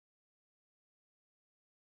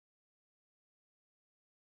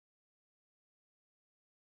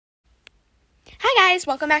Hi guys,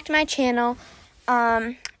 welcome back to my channel.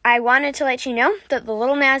 I wanted to let you know that the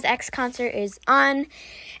Lil Nas X concert is on,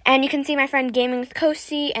 and you can see my friend Gaming with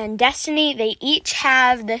Kosi and Destiny. They each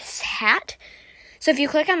have this hat, so if you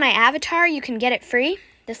click on my avatar, you can get it free.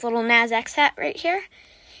 This Lil Nas X hat right here.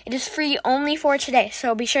 It is free only for today,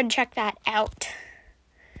 so be sure to check that out.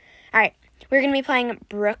 Alright, we're going to be playing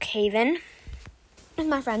Brook Haven with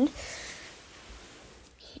my friend,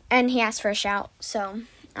 and he asked for a shout, so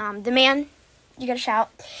the man, you get a shout.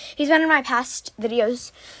 He's been in my past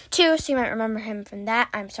videos too, so you might remember him from that.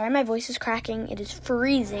 I'm sorry my voice is cracking. It is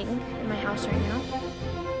freezing in my house right now.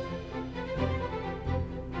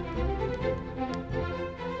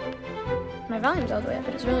 My volume's all the way up,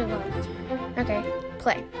 but it's really low. Okay,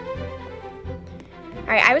 play.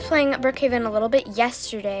 Alright, I was playing Brook Haven a little bit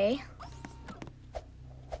yesterday.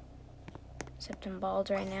 Except I'm bald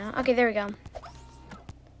right now. Okay, there we go.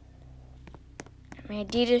 My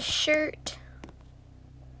Adidas shirt.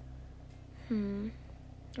 I'm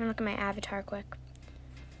gonna look at my avatar quick.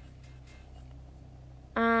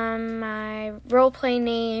 My roleplay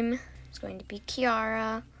name is going to be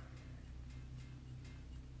Kiara.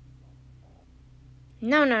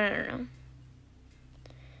 No.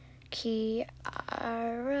 Kiara.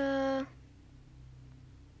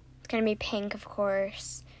 It's gonna be pink, of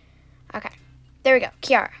course. Okay, there we go,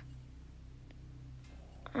 Kiara.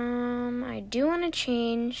 I do want to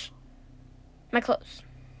change my clothes.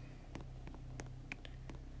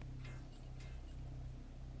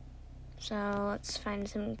 So let's find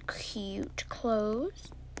some cute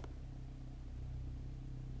clothes.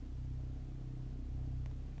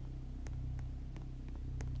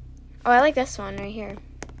 Oh, I like this one right here.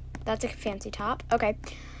 That's a fancy top. Okay.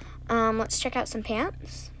 Let's check out some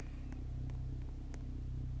pants.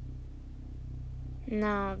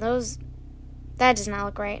 No, that does not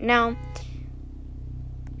look right. No.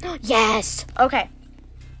 Yes! Okay.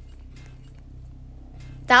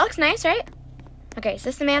 That looks nice, right? Okay, is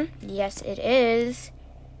this the man? Yes, it is.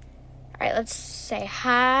 Alright, let's say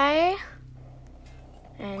hi.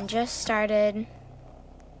 And just started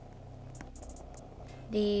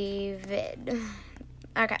the vid.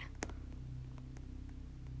 Okay.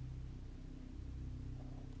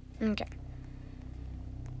 Okay.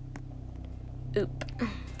 Oop.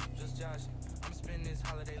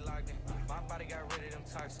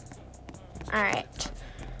 Alright.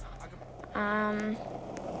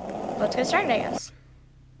 Let's get started, I guess.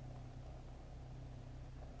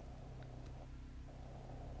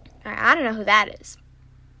 Alright, I don't know who that is.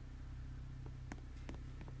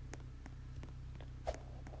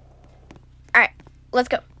 Alright, let's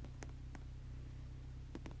go.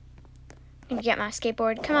 I'm gonna get my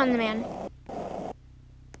skateboard. Come on, the man.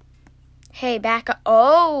 Hey, back up.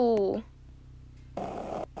 Oh!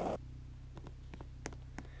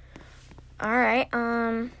 Alright,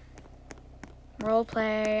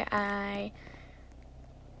 roleplay, I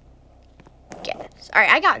guess. Alright,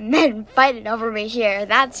 I got men fighting over me here.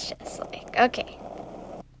 That's just like, okay.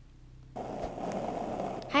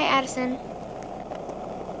 Hi, Addison.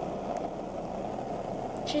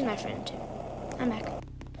 She's my friend, too. I'm back.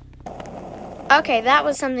 Okay, that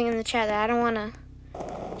was something in the chat that I don't want to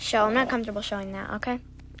show. I'm not comfortable showing that, okay?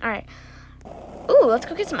 Alright. Ooh, let's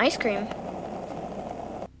go get some ice cream.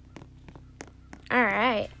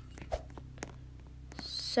 Alright.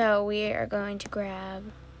 So we are going to grab...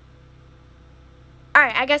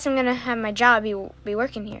 Alright, I guess I'm going to have my job be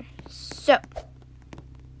working here. So.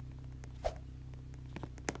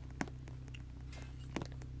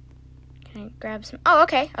 Can I grab some... Oh,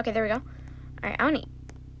 okay. Okay, there we go. Alright, I want to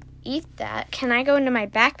eat that. Can I go into my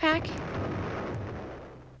backpack?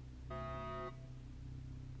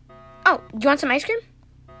 Oh, do you want some ice cream?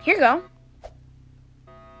 Here you go.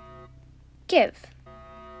 Give.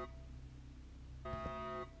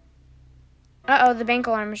 Uh-oh, the bank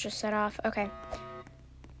alarm was just set off. Okay.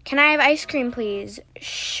 Can I have ice cream, please?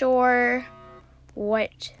 Sure.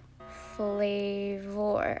 What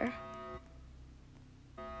flavor?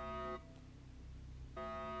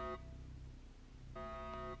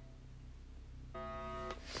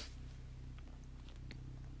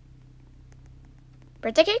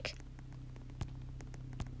 Birthday cake?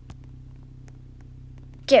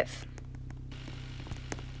 Give.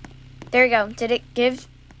 There we go. Did it give?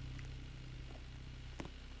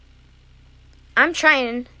 I'm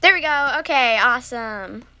trying. There we go. Okay,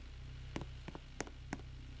 awesome.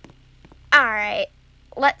 Alright.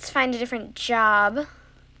 Let's find a different job.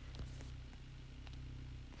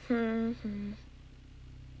 I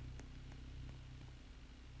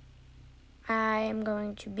am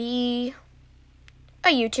going to be a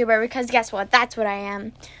YouTuber because guess what? That's what I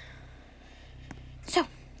am. So,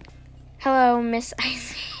 Hello, Miss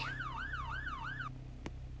Icy.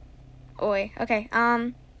 Oi. Okay.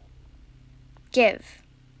 Give.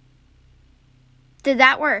 Did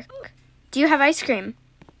that work? Do you have ice cream?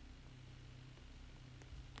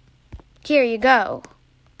 Here you go.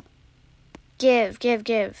 Give.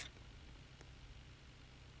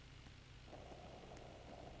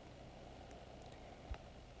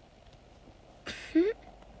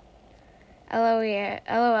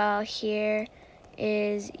 LOL, here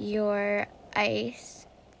is your ice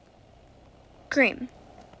cream.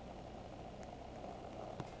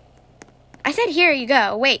 I said here you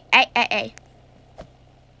go. Wait, hey.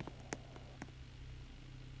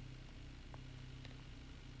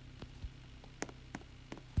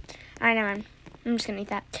 Alright, never mind. I'm just gonna eat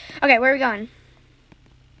that. Okay, where are we going? You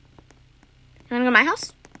wanna go to my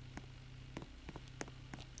house?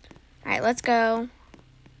 Alright, let's go.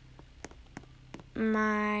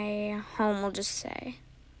 My home, we'll just say.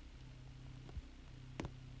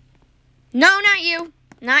 No, not you.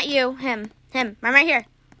 Not you. Him. I'm right here.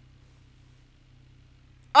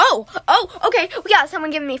 Oh, okay. We got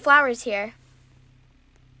someone giving me flowers here.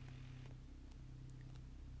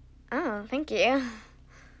 Oh, thank you.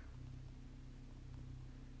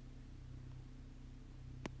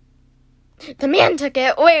 The man took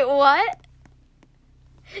it. Wait, what?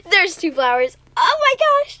 There's 2 flowers. Oh my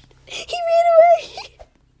gosh. He ran away.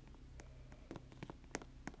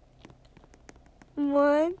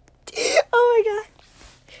 1. Oh my god.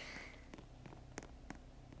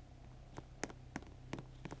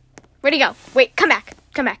 Where'd he go? Wait, come back.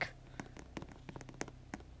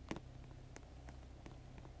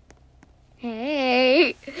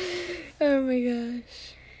 Hey. Oh my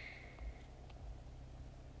gosh.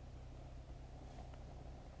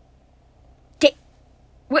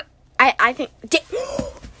 What? I think.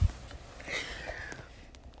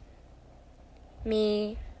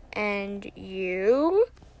 Me and you.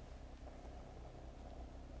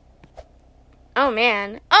 Oh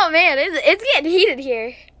man, it's getting heated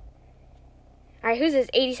here. All right, who's this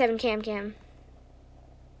 87 cam?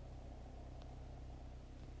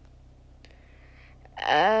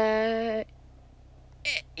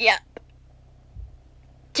 Yeah.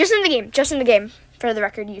 Just in the game, for the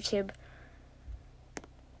record, YouTube.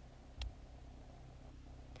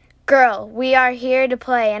 Girl, we are here to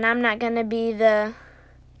play, and I'm not gonna be the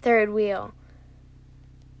 3rd wheel.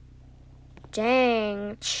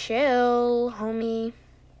 Dang, chill, homie.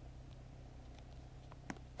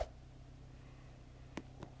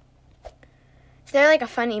 Is there like a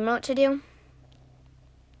fun emote to do?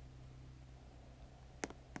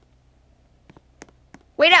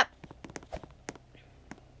 Wait up!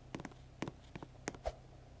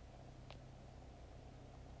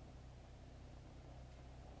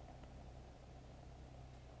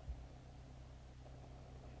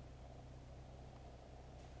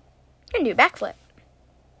 I'm gonna do a backflip.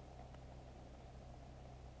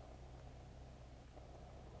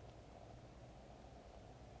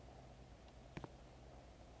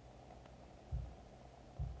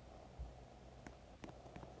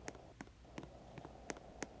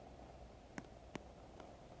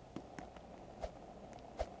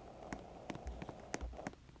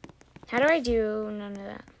 How do I do none of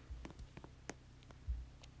that?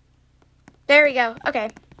 There we go. Okay.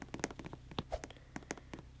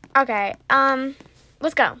 Okay,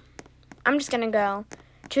 let's go. I'm just gonna go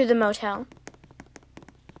to the motel.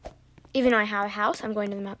 Even though I have a house, I'm going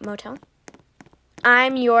to the motel.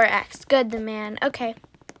 I'm your ex. Good, the man. Okay.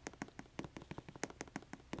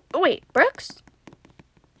 Oh, wait, Brooks?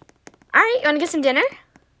 Alright, you wanna get some dinner?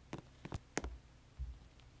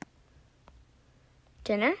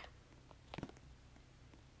 Dinner?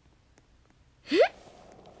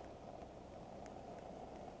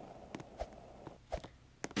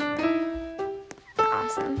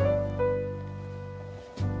 Awesome.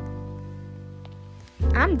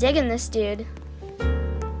 I'm digging this dude.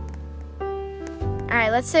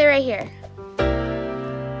 Alright, let's sit right here.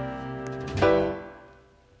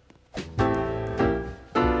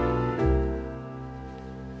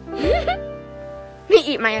 Me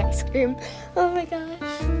eat my ice cream. Oh my gosh.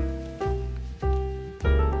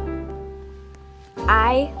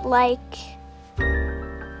 I like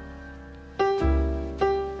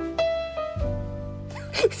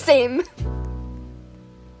same.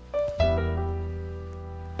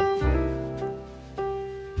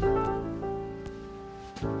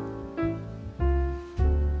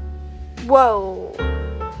 Whoa.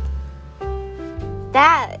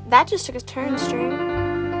 That just took a turn, stream.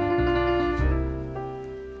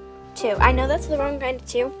 2. I know that's the wrong kind of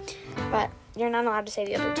 2, but you're not allowed to say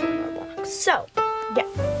the other 2 in Roblox. So, yeah.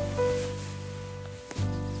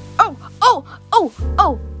 Oh!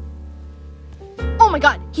 Oh my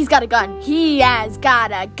god, he's got a gun. He has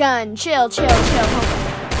got a gun. Chill.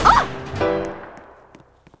 Ah!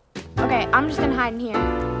 Okay, I'm just gonna hide in here.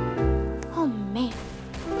 Oh man.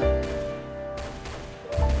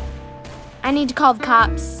 I need to call the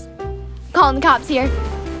cops. Calling the cops here.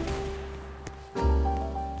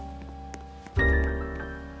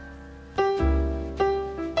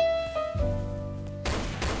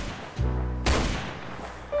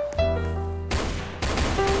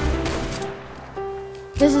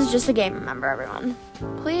 This is just a game, remember, everyone.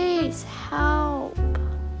 Please help.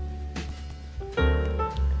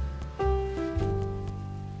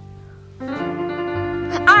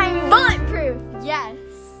 I'm bulletproof! Yes.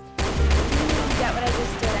 You get what I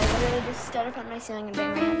just did? I literally just stood up on my ceiling and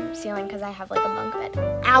banged my head on the ceiling because I have like a bunk bed.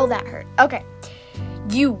 Ow, that hurt. Okay.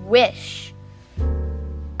 You wish.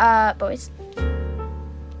 Boys.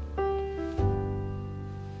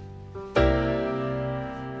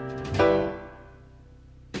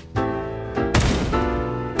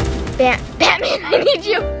 Batman, I need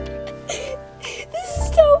you. This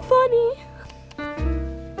is so funny.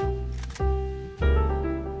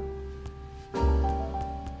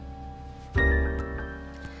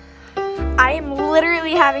 I am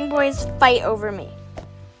literally having boys fight over me.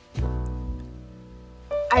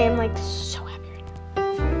 I am like so happy right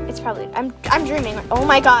now. It's probably, I'm dreaming. Oh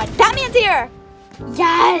my god, Batman's here.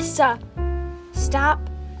 Yes. Stop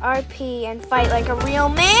RP and fight like a real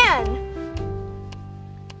man.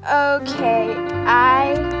 Okay,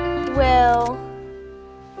 I will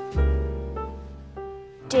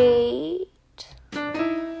date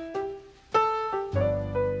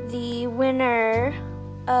the winner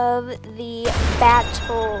of the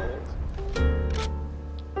battle.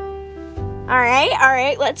 All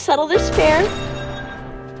right, let's settle this fair.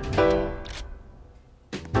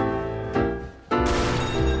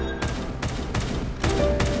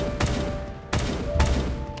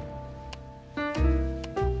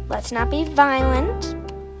 Let's not be violent.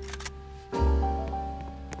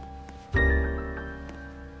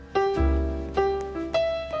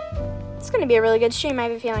 It's gonna be a really good stream, I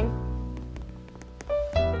have a feeling.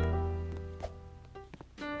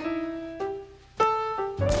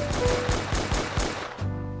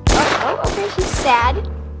 Oh, okay, he's sad.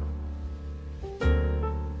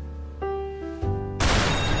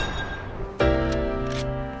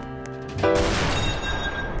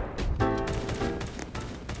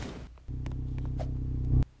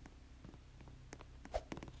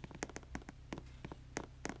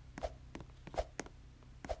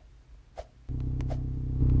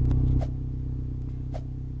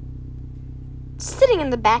 Sitting in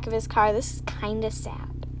the back of his car. This is kind of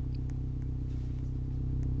sad.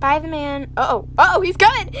 Bye, the man. Oh, he's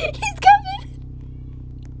coming. He's coming.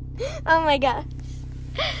 Oh my god.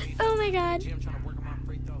 Oh my god.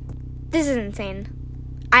 This is insane.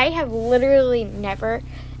 I have literally never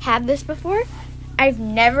had this before. I've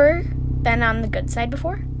never been on the good side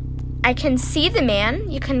before. I can see the man.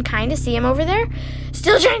 You can kind of see him over there.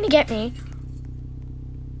 Still trying to get me.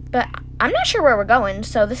 But I'm not sure where we're going,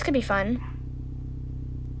 so this could be fun.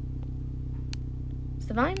 Is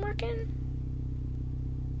the vine working?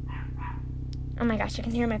 Oh my gosh, I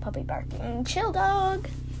can hear my puppy barking. Chill, dog.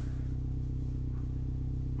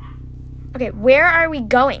 Okay, where are we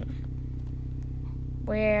going?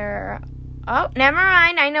 Where? Oh, never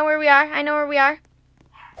mind. I know where we are.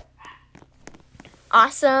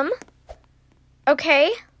 Awesome.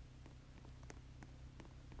 Okay.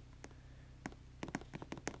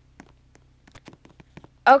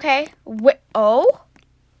 Okay. Oh?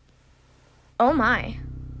 Oh my.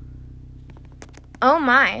 Oh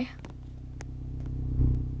my.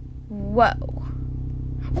 Whoa.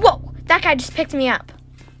 Whoa! That guy just picked me up.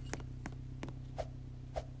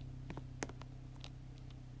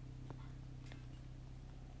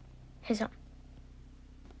 His home.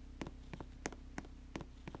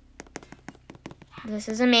 This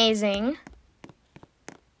is amazing.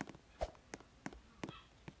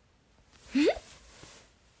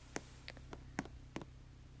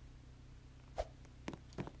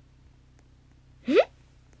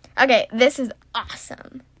 Okay, this is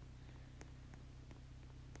awesome.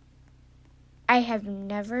 I have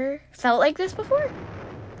never felt like this before.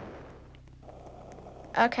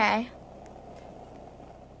 Okay.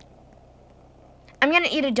 I'm gonna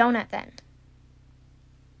eat a donut then.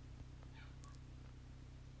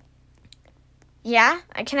 Yeah?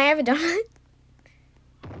 Can I have a donut?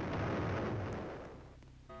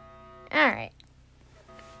 Alright.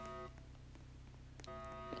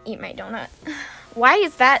 Eat my donut. Why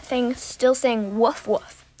is that thing still saying woof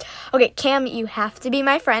woof? Okay, Cam, you have to be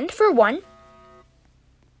my friend for one.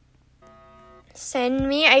 Send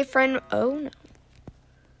me a friend. Oh, no.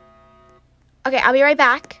 Okay, I'll be right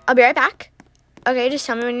back. Okay, just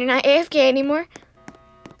tell me when you're not AFK anymore.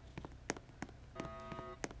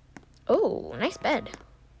 Oh, nice bed.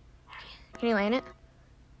 Can you lay in it?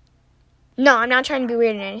 No, I'm not trying to be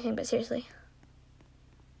weird or anything, but seriously.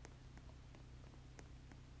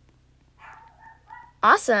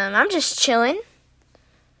 Awesome. I'm just chilling.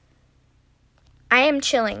 I am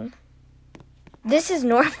chilling. This is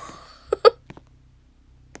normal.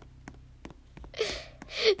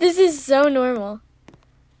 This is so normal.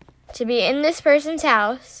 To be in this person's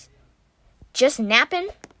house, just napping,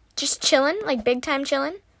 just chilling, like big time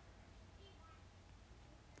chilling.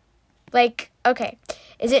 Like, okay,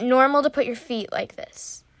 is it normal to put your feet like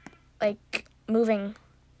this? Like, moving.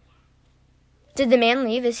 Did the man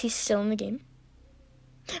leave? Is he still in the game?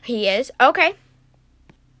 He is? Okay.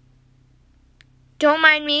 Don't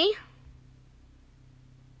mind me.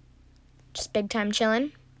 Just big time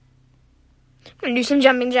chilling. I'm gonna do some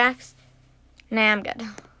jumping jacks. Nah, I'm good.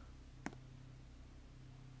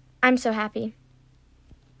 I'm so happy.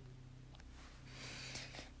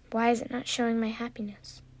 Why is it not showing my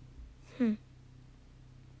happiness?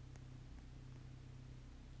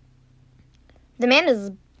 The man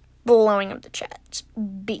is blowing up the chat.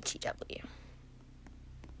 BTW.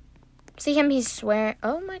 See him? He's swearing.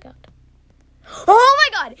 Oh my god. Oh my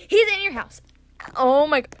god! He's in your house. Oh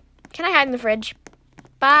my god. Can I hide in the fridge?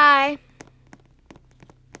 Bye.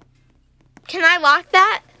 Can I lock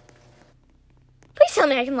that? Please tell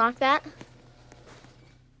me I can lock that.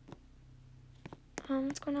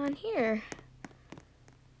 What's going on here?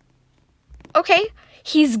 Okay.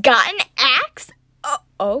 He's got an axe? Oh,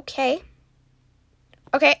 okay.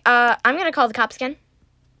 Okay, I'm gonna call the cops again.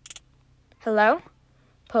 Hello?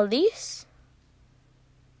 Police?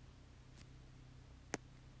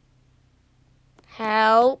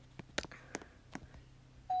 Help.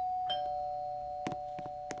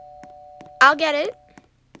 I'll get it.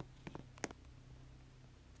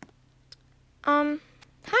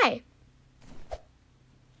 Hi.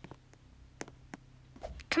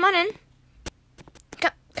 Come on in.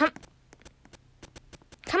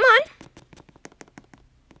 Come on.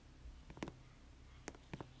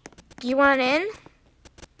 You want in?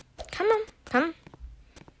 Come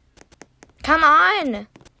on.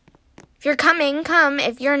 If you're coming, come.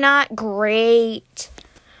 If you're not, great.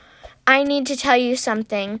 I need to tell you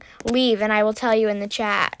something. Leave and I will tell you in the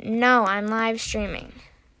chat. No, I'm live streaming.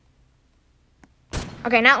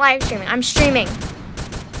 Okay, not live streaming. I'm streaming.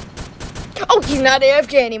 Oh, he's not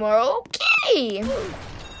AFK anymore. Okay.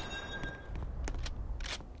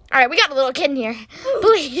 All right, we got a little kid in here.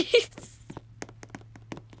 Please.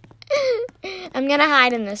 I'm going to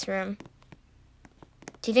hide in this room.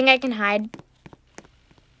 Do you think I can hide?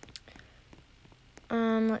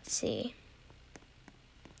 Let's see.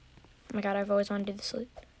 Oh my god, I've always wanted to do the salute.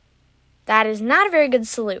 That is not a very good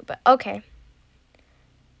salute, but okay.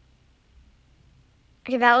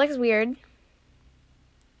 Okay, that looks weird.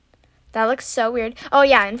 That looks so weird. Oh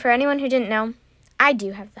yeah, and for anyone who didn't know, I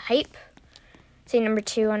do have the hype. See number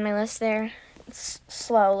 2 on my list there. It's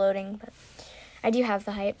slow loading, but I do have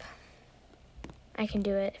the hype. I can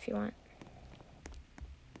do it if you want.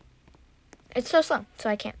 It's so slow, so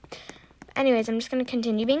I can't. Anyways, I'm just going to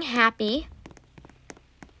continue being happy.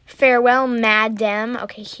 Farewell, madam.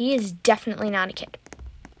 Okay, he is definitely not a kid.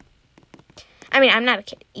 I mean, I'm not a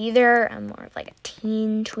kid either. I'm more of like a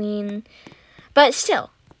teen, tween. But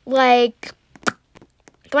still, like,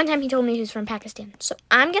 the one time he told me he was from Pakistan. So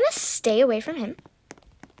I'm going to stay away from him.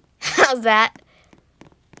 How's that?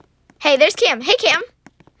 Hey, there's Cam. Hey, Cam.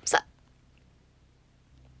 What's up?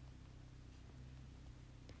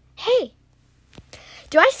 Hey.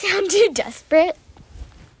 Do I sound too desperate?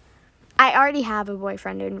 I already have a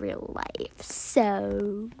boyfriend in real life,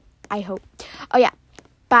 so I hope. Oh, yeah.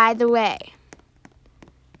 By the way,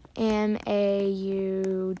 am a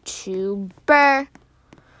YouTuber.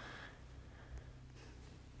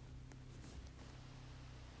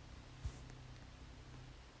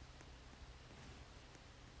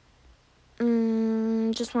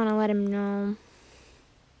 Just want to let him know.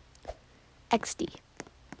 XD.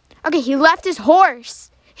 Okay, he left his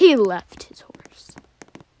horse. He left his horse.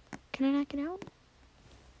 Can I knock it out?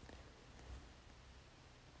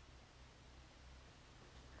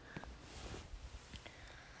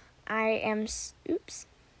 I am, oops.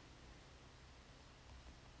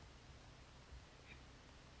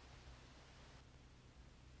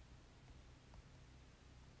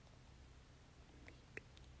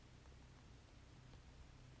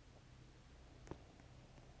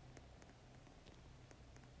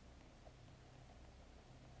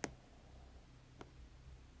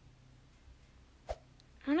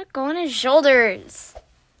 want to go on his shoulders.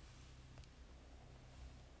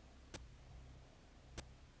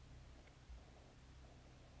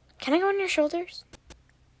 Can I go on your shoulders?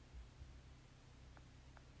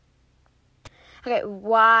 Okay,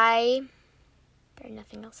 why? There's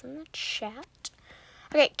nothing else in the chat.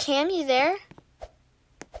 Okay, Cam, you there?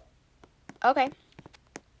 Okay.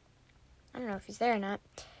 I don't know if he's there or not.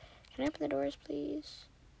 Can I open the doors, please?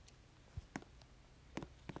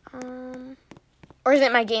 Or is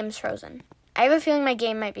it my game's frozen? I have a feeling my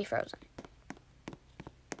game might be frozen.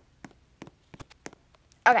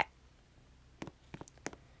 Okay.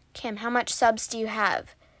 Cam, how much subs do you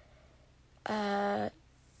have?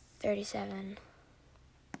 37.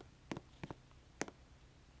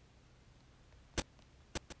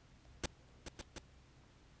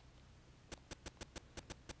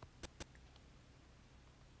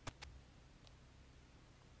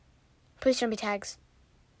 Please don't be tags.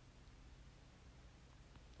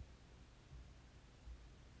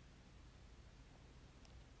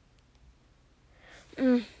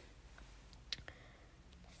 Mm.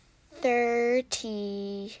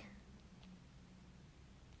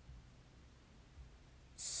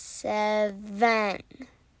 37.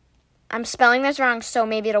 I'm spelling this wrong, so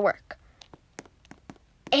maybe it'll work.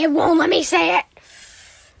 It won't let me say it.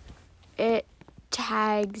 It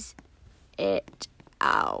tags it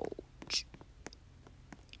out.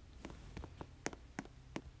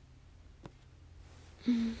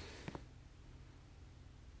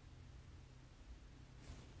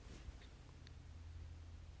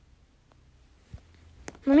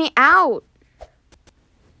 Let me out.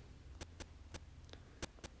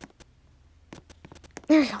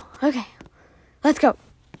 There we go. Okay. Let's go.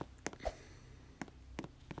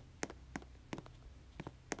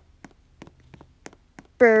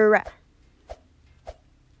 Bruh.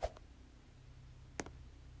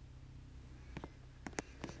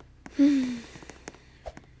 Where's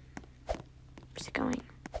it going?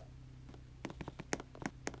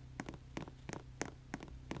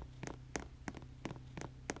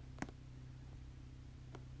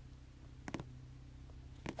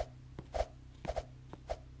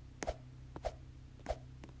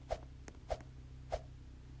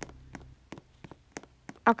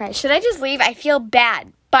 Okay, should I just leave? I feel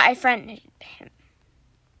bad, but I friended him.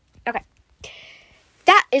 Okay.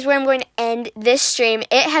 That is where I'm going to end this stream.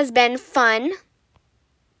 It has been fun.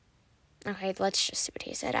 Okay, let's just see what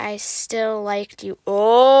he said. I still liked you.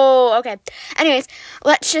 Oh, okay. Anyways,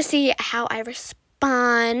 let's just see how I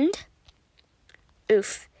respond.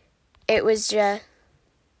 Oof. It was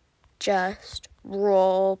just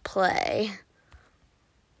role play.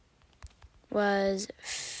 Was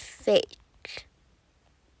fake.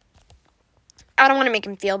 I don't want to make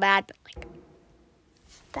him feel bad, but like,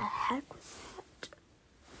 the heck was that?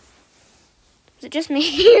 Was it just me?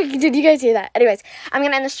 Did you guys hear that? Anyways, I'm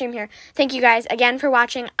going to end the stream here. Thank you guys again for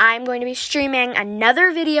watching. I'm going to be streaming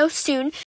another video soon.